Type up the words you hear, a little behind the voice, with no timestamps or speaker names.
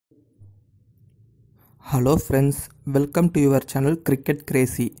Hello friends, welcome to your channel cricket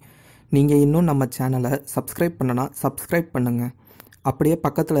Crazy. நீங்கள் இன்னும் நம்ம சேனலை சப்ஸ்கிரைப் பண்ணனா சப்ஸ்கிரைப் பண்ணுங்கள். அப்படியே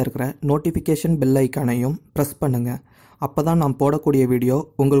பக்கத்தில் இருக்கிற நோட்டிஃபிகேஷன் பெல் ஐக்கானையும் ப்ரெஸ் பண்ணுங்கள். அப்போ தான் நான் போடக்கூடிய வீடியோ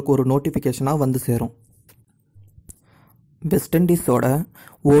உங்களுக்கு ஒரு நோட்டிஃபிகேஷனாக வந்து சேரும். வெஸ்ட் இண்டீஸோட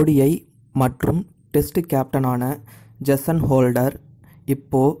ஓடிஐ மற்றும் டெஸ்ட் கேப்டனான ஜெசன் ஹோல்டர்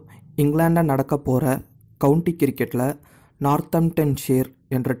இப்போது இங்கிலாண்டில் நடக்க போகிற கவுண்டி கிரிக்கெட்டில் நார்த்தம்ப்டன்ஷைர்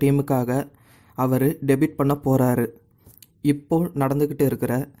என்ற டீமுக்காக அவர் டெபியூட் பண்ண போகிறாரு. இப்போது நடந்துக்கிட்டு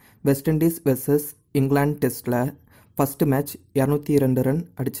இருக்கிற வெஸ்ட் இண்டீஸ் வெர்சஸ் இங்கிலாந்து டெஸ்ட்டில் ஃபஸ்ட்டு மேட்ச் 202 ரன்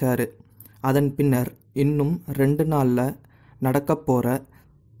அடித்தார். அதன் பின்னர் இன்னும் 2 நாளில் நடக்க போகிற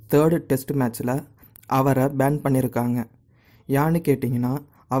தேர்டு டெஸ்ட் மேட்ச்சில் அவரை பேன் பண்ணியிருக்காங்க. ஏன்னு கேட்டிங்கன்னா,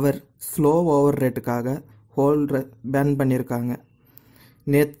 அவர் ஸ்லோ ஓவர் ரேட்டுக்காக ஹோல்டரை பேன் பண்ணியிருக்காங்க.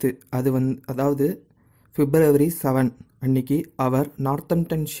 நேற்று அதாவது February 7 அன்னைக்கு அவர்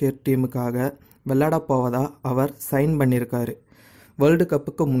நார்த்தம்ப்டன்ஷைர் டீமுக்காக விளையாட போவதா அவர் சைன் பண்ணியிருக்காரு. வேர்ல்டு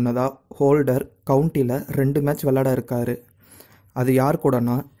கப்புக்கு முன்னதாக ஹோல்டர் கவுண்டியில் 2 மேட்ச் விளையாட இருக்கார். அது யார்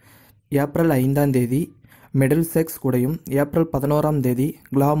கூடனா, ஏப்ரல் 5 மிடில்செக்ஸ் கூடயும் ஏப்ரல் 11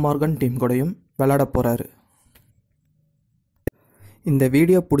 கிளாமார்கன் டீம் கூடயும் விளையாட போகிறாரு. இந்த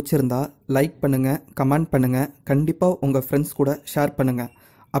வீடியோ பிடிச்சிருந்தா லைக் பண்ணுங்கள், கமெண்ட் பண்ணுங்கள், கண்டிப்பாக உங்கள் ஃப்ரெண்ட்ஸ் கூட ஷேர் பண்ணுங்கள்.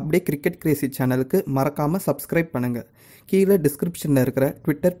 அப்படியே கிரிக்கெட் கிரேசி சேனலுக்கு மறக்காமல் சப்ஸ்கிரைப் பண்ணுங்கள். கீழே டிஸ்கிரிப்ஷனில் இருக்கிற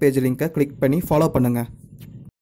ட்விட்டர் பேஜ் லிங்கை கிளிக் பண்ணி ஃபாலோ பண்ணுங்கள்.